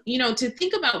build, to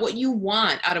think about what you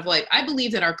want out of life. I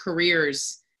believe that our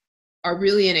careers are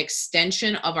really an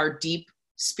extension of our deep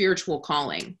spiritual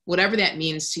calling, whatever that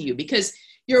means to you, because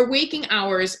your waking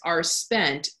hours are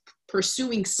spent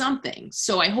pursuing something.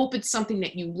 So I hope it's something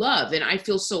that you love. And I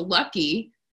feel so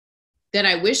lucky that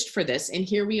I wished for this. And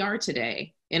here we are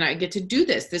today. And I get to do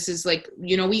this. This is like,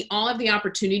 we all have the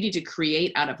opportunity to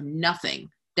create out of nothing.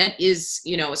 That is,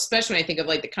 especially when I think of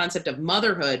like the concept of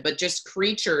motherhood, but just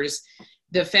creatures,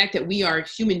 the fact that we are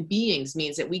human beings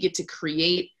means that we get to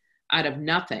create out of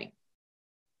nothing.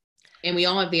 And we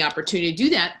all have the opportunity to do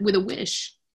that with a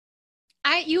wish.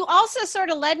 You also sort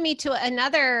of led me to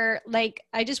another,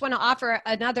 I just want to offer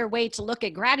another way to look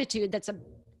at gratitude that's a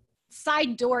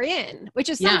side door in, which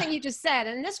is something you just said.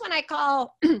 And this one I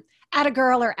call at a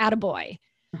girl or at a boy.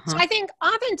 So I think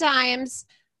oftentimes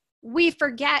we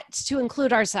forget to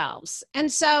include ourselves.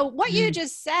 And so what you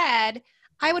just said,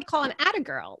 I would call an at a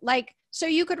girl. So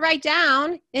you could write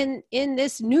down in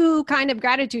this new kind of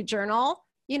gratitude journal,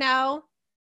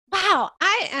 wow,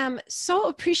 I am so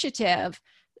appreciative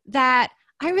that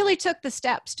I really took the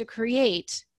steps to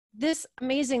create this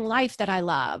amazing life that I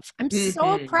love. I'm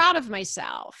so proud of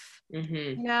myself.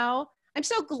 I'm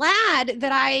so glad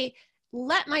that I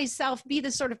let myself be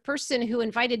the sort of person who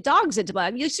invited dogs into my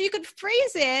life. So you could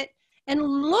phrase it and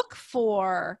look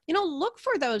for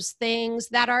those things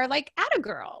that are like atta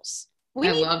girls. We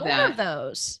need more of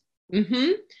those.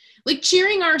 Like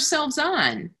cheering ourselves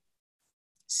on.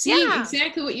 See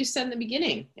exactly what you said in the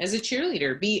beginning as a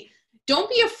cheerleader. Don't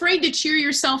be afraid to cheer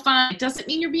yourself on. It doesn't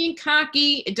mean you're being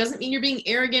cocky. It doesn't mean you're being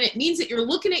arrogant. It means that you're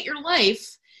looking at your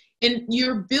life and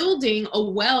you're building a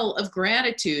well of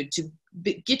gratitude to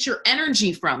get your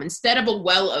energy from. Instead of a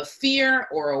well of fear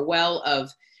or a well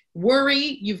of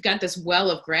worry, you've got this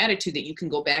well of gratitude that you can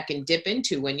go back and dip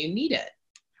into when you need it.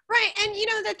 Right. And,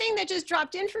 the thing that just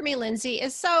dropped in for me, Lindsay,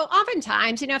 is so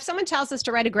oftentimes, if someone tells us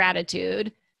to write a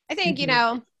gratitude, I think,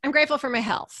 I'm grateful for my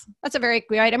health. That's a very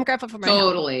great, I'm grateful for my health.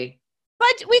 Totally.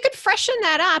 But we could freshen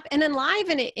that up and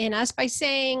enliven it in us by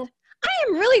saying, I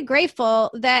am really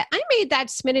grateful that I made that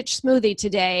spinach smoothie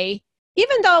today,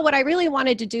 even though what I really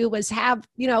wanted to do was have,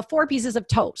 4 pieces of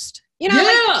toast.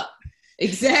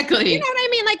 Exactly. You know what I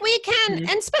mean? We can,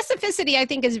 and specificity, I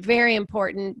think, is very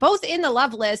important, both in the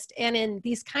love list and in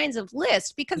these kinds of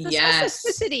lists, because the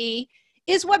specificity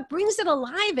is what brings it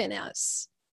alive in us.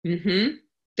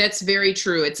 That's very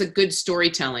true. It's a good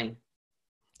storytelling.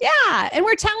 Yeah. And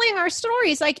we're telling our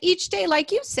stories each day,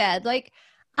 like you said,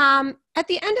 at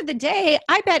the end of the day,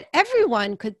 I bet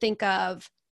everyone could think of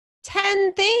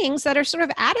 10 things that are sort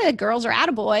of atta girls or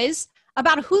atta boys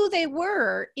about who they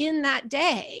were in that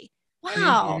day.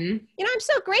 Wow. I'm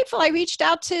so grateful I reached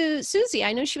out to Susie.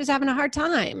 I knew she was having a hard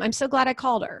time. I'm so glad I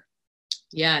called her.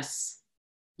 Yes.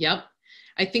 Yep.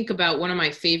 I think about one of my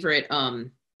favorite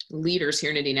leaders here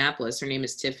in Indianapolis. Her name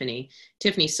is Tiffany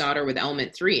Sauter with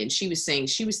Element 3. And she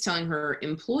was telling her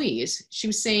employees, she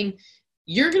was saying,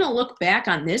 you're going to look back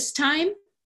on this time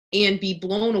and be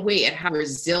blown away at how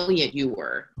resilient you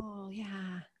were. Oh,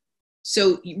 yeah.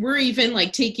 So we're even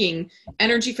taking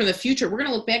energy from the future. We're going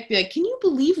to look back and be like, can you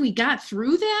believe we got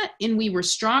through that and we were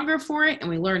stronger for it and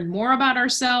we learned more about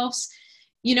ourselves?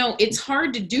 It's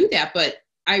hard to do that, but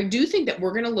I do think that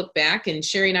we're going to look back, and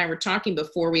Sherry and I were talking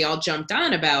before we all jumped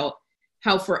on about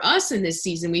how for us in this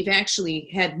season, we've actually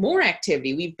had more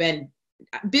activity. We've been,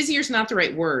 busier is not the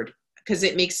right word. because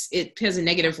it has a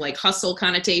negative like hustle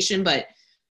connotation, but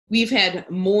we've had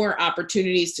more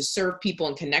opportunities to serve people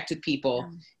and connect with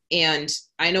people. And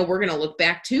I know we're going to look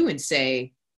back too and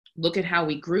say, look at how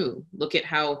we grew. Look at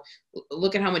how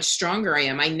much stronger I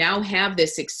am. I now have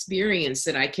this experience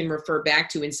that I can refer back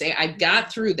to and say, I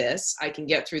got through this. I can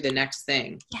get through the next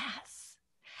thing. Yes.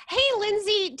 Hey,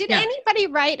 Lindsay, did anybody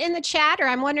write in the chat, or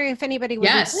I'm wondering if anybody would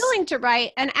be willing to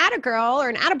write an attagirl or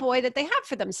an attaboy that they have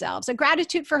for themselves, a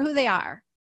gratitude for who they are?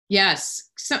 Yes.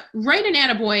 So write an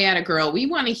attaboy, attagirl. We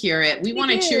want to hear it. We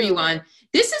want to cheer you on.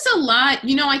 This is a lot.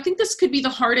 You know, I think this could be the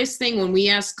hardest thing when we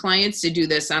ask clients to do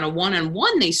this on a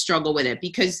one-on-one. They struggle with it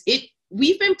because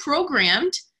we've been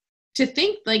programmed to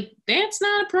think like that's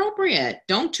not appropriate.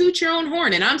 Don't toot your own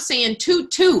horn. And I'm saying toot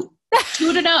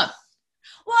it up.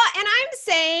 Well, and I'm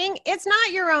saying it's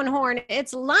not your own horn.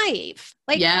 It's life.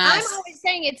 Like I'm always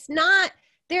saying it's not.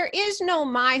 There is no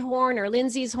my horn or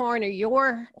Lindsay's horn or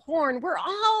your horn.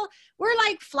 We're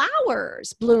like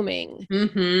flowers blooming.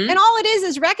 Mm-hmm. And all it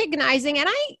is recognizing. And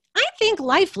I think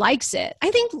life likes it.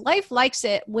 I think life likes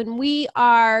it when we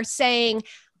are saying,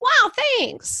 wow,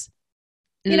 thanks.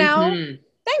 You know,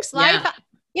 thanks, life. Yeah.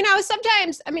 You know,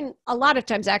 sometimes, I mean, a lot of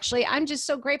times actually, I'm just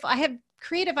so grateful. I have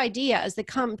creative ideas that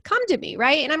come to me,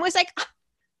 right? And I'm always like,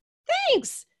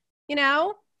 thanks, you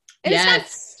know? And it's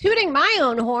not tooting my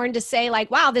own horn to say like,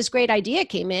 wow, this great idea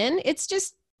came in. It's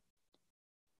just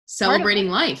celebrating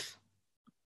life.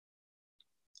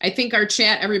 I think our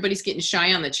chat, everybody's getting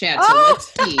shy on the chat. So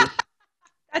let's see.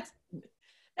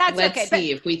 Let's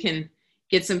see if we can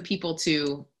get some people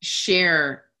to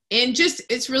share. And just,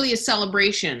 it's really a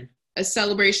celebration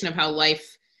of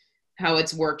how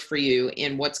it's worked for you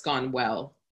and what's gone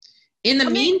well. In the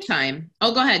meantime,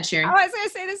 go ahead, Sherry. I was going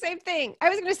to say the same thing. I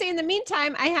was going to say in the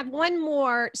meantime, I have one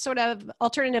more sort of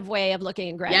alternative way of looking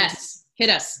at gratitude. Yes,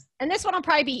 hit us. And this one will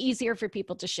probably be easier for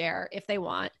people to share if they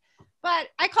want. But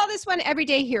I call this one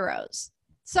everyday heroes.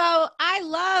 So I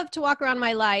love to walk around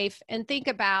my life and think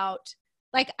about,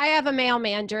 like, I have a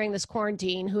mailman during this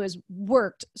quarantine who has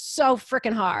worked so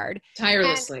freaking hard.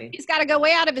 Tirelessly. He's got to go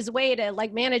way out of his way to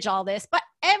like manage all this. But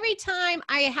every time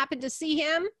I happen to see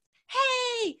him,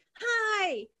 hey,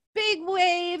 hi, big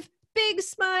wave, big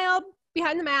smile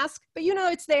behind the mask, but you know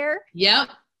it's there. Yep.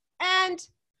 And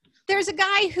there's a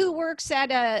guy who works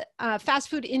at a fast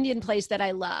food Indian place that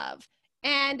I love.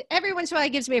 And every once in a while he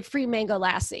gives me a free mango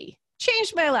lassi.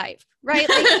 Changed my life, right?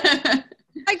 Like,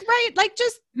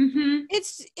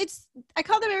 it's, I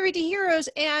call them everyday heroes.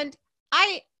 And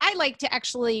I like to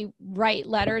actually write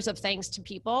letters of thanks to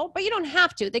people, but you don't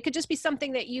have to. They could just be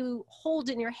something that you hold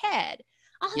in your head.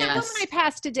 Oh, that woman I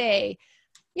passed today,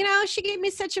 you know, she gave me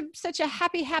such a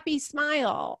happy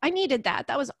smile. I needed that.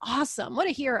 That was awesome. What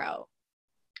a hero.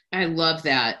 I love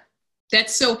that.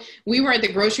 We were at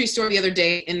the grocery store the other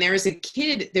day and there's a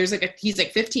kid, he's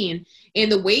like 15,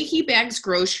 and the way he bags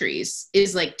groceries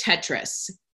is like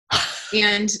Tetris.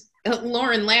 And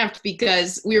Lauren laughed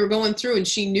because we were going through and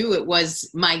she knew it was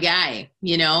my guy,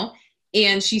 you know,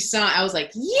 and I was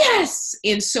like, yes.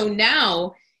 And so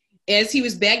now, as he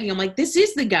was bagging, I'm like, this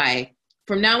is the guy.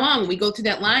 From now on, when we go through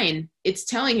that line, it's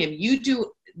telling him,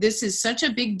 this is such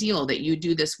a big deal that you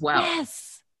do this well.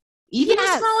 Yes. Even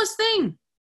the smallest thing.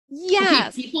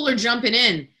 Yes. Okay, people are jumping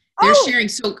in. They're sharing.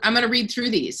 So I'm going to read through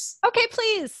these. Okay,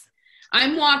 please.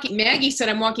 Maggie said,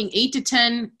 I'm walking 8 to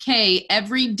 10K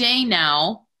every day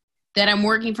now that I'm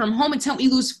working from home. It's helped me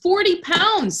lose 40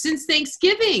 pounds since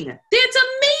Thanksgiving. That's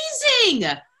amazing.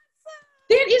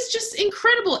 That is just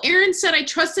incredible. Erin said, I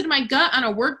trusted my gut on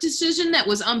a work decision that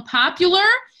was unpopular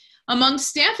among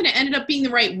staff, and it ended up being the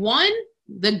right one.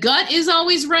 The gut is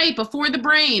always right before the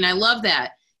brain. I love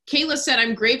that. Kayla said,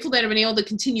 I'm grateful that I've been able to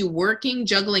continue working,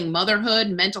 juggling motherhood,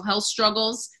 mental health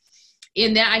struggles,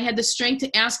 in that I had the strength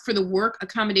to ask for the work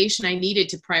accommodation I needed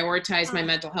to prioritize my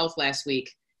mental health last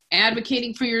week.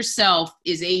 Advocating for yourself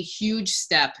is a huge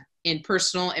step in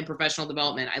personal and professional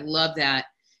development. I love that.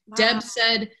 Wow. Deb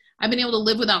said, I've been able to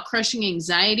live without crushing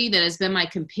anxiety that has been my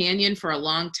companion for a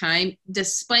long time,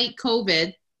 despite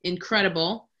COVID.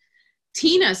 Incredible.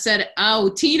 Tina said,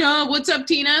 Tina, what's up,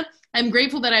 Tina? I'm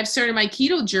grateful that I've started my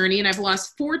keto journey and I've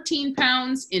lost 14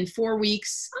 pounds in 4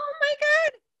 weeks. Oh my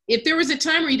God. If there was a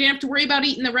time where you didn't have to worry about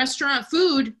eating the restaurant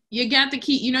food, you got the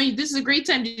keto. You know, this is a great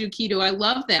time to do keto. I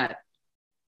love that.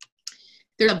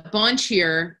 There's a bunch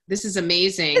here. This is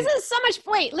amazing. This is so much.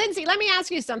 Wait, Lindsay, let me ask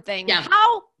you something. Yeah.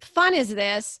 How fun is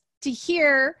this to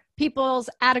hear people's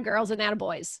attagirls and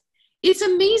attaboys? It's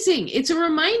amazing. It's a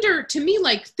reminder to me,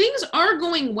 like, things are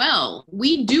going well.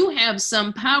 We do have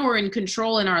some power and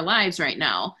control in our lives right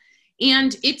now.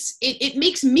 And it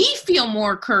makes me feel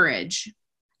more courage.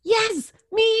 Yes,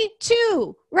 me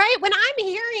too. Right? When I'm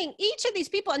hearing each of these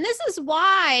people, and this is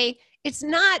why it's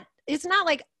not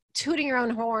like tooting your own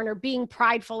horn or being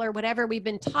prideful or whatever we've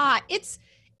been taught. It's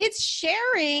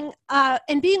sharing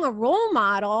and being a role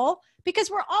model,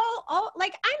 because we're all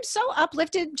like, I'm so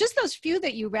uplifted. Just those few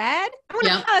that you read, I want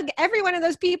to Yeah. hug every one of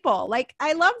those people. Like,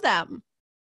 I love them.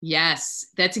 Yes,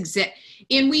 that's exact.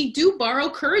 And we do borrow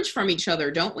courage from each other,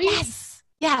 don't we? Yes.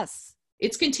 Yes.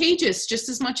 It's contagious just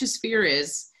as much as fear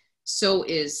is. So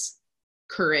is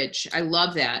courage. I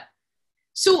love that.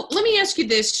 So let me ask you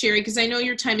this, Sherry, because I know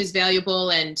your time is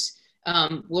valuable, and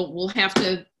we'll have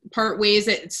to part ways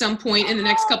at some point in the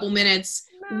next couple minutes.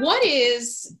 What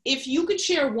is, if you could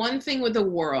share one thing with the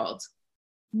world,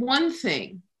 one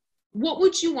thing, what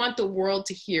would you want the world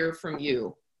to hear from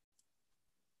you?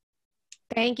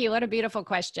 Thank you. What a beautiful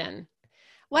question.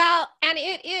 Well, and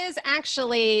it is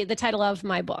actually the title of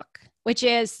my book, which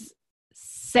is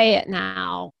Say It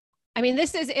Now. I mean,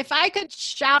 this is, if I could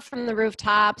shout from the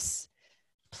rooftops,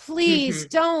 please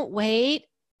don't wait.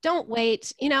 Don't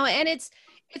wait. And it's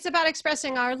about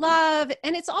expressing our love.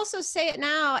 And it's also say it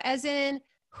now, as in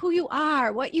who you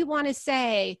are, what you want to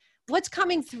say, what's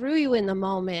coming through you in the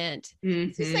moment.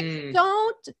 It's just like,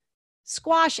 don't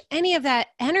squash any of that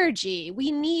energy.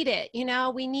 We need it.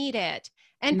 We need it.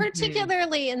 And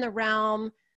particularly in the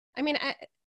realm, I mean,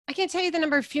 I can't tell you the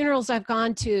number of funerals I've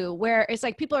gone to where it's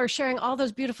like people are sharing all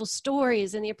those beautiful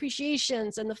stories and the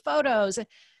appreciations and the photos.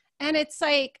 And it's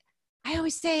like, I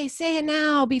always say it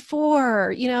now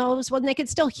before, so when they can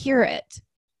still hear it.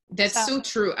 That's so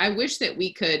true. I wish that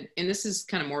we could, and this is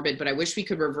kind of morbid, but I wish we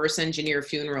could reverse engineer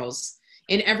funerals.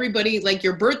 And everybody, like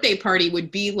your birthday party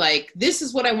would be like, this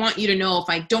is what I want you to know. If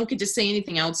I don't get to say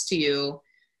anything else to you,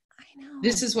 I know.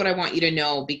 This is what I want you to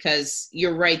know, because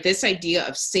you're right. This idea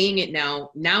of saying it now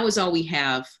is all we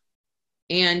have.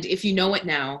 And if you know it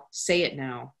now, say it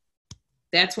now.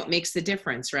 That's what makes the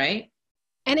difference, right?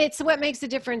 And it's what makes the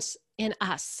difference in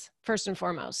us, first and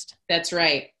foremost. That's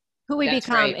right. Who we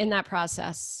become in that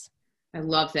process. I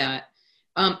love that.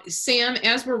 Sam,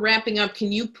 as we're wrapping up,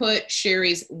 can you put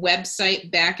Sherry's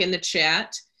website back in the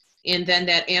chat, and then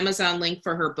that Amazon link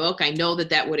for her book? I know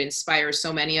that would inspire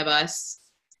so many of us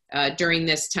during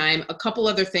this time. A couple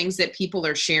other things that people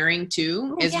are sharing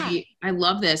too. I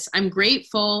love this. I'm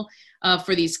grateful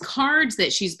for these cards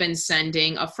that she's been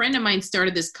sending. A friend of mine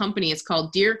started this company. It's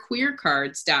called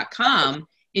dearqueercards.com,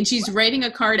 and she's writing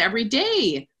a card every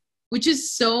day, which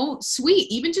is so sweet.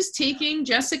 Even just taking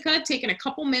a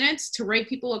couple minutes to write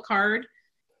people a card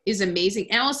is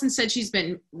amazing. Allison said she's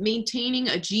been maintaining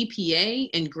a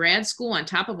GPA in grad school on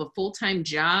top of a full-time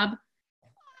job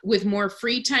with more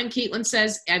free time. Caitlin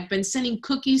says, I've been sending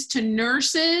cookies to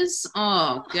nurses.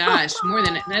 Oh gosh,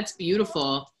 that's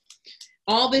beautiful.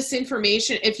 All this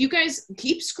information. If you guys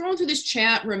keep scrolling through this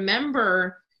chat,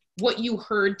 remember what you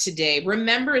heard today.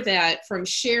 Remember that from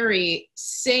Sherry,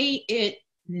 say it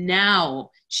now.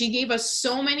 She gave us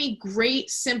so many great,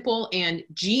 simple, and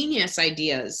genius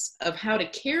ideas of how to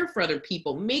care for other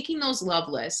people, making those love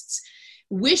lists,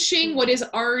 wishing what is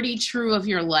already true of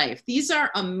your life. These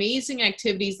are amazing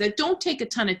activities that don't take a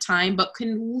ton of time, but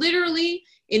can literally,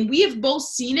 and we have both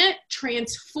seen it,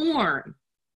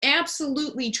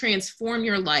 absolutely transform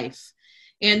your life.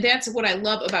 And that's what I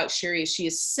love about Sherry, is she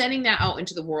is sending that out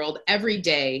into the world every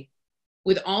day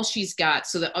with all she's got,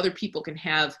 so that other people can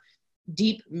have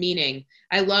deep meaning.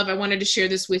 I wanted to share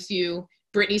this with you.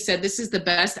 Brittany said, this is the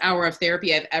best hour of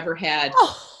therapy I've ever had.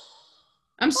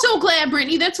 I'm so glad,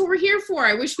 Brittany. That's what we're here for.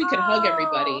 I wish we could hug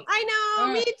everybody. I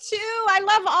know, me too. I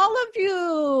love all of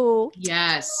you.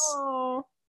 Yes.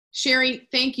 Sherry,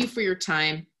 thank you for your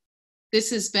time. This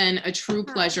has been a true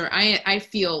pleasure. I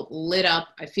feel lit up.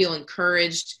 I feel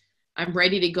encouraged. I'm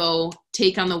ready to go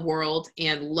take on the world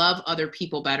and love other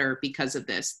people better because of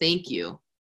this. Thank you.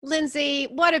 Lindsay,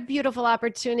 what a beautiful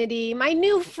opportunity. My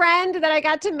new friend that I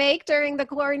got to make during the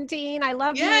quarantine. I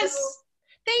love you.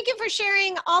 Thank you for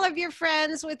sharing all of your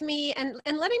friends with me and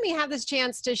letting me have this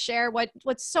chance to share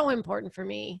what's so important for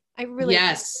me. I really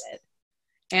appreciate it.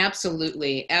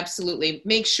 Absolutely. Absolutely.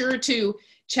 Make sure to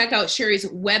check out Sherry's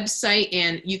website,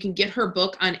 and you can get her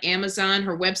book on Amazon.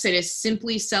 Her website is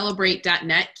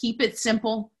simplycelebrate.net. Keep it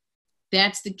simple.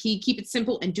 That's the key. Keep it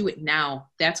simple and do it now.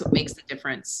 That's what makes the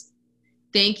difference.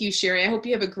 Thank you, Sherry. I hope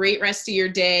you have a great rest of your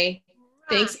day.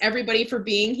 Thanks everybody for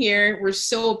being here. We're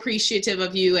so appreciative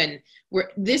of you. And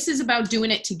this is about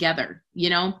doing it together. We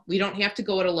don't have to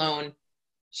go it alone.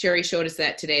 Sherry showed us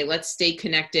that today. Let's stay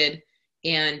connected.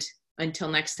 And until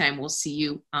next time, we'll see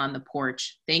you on the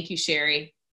porch. Thank you,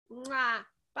 Sherry.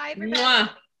 Bye, everybody.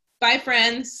 Bye,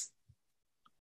 friends.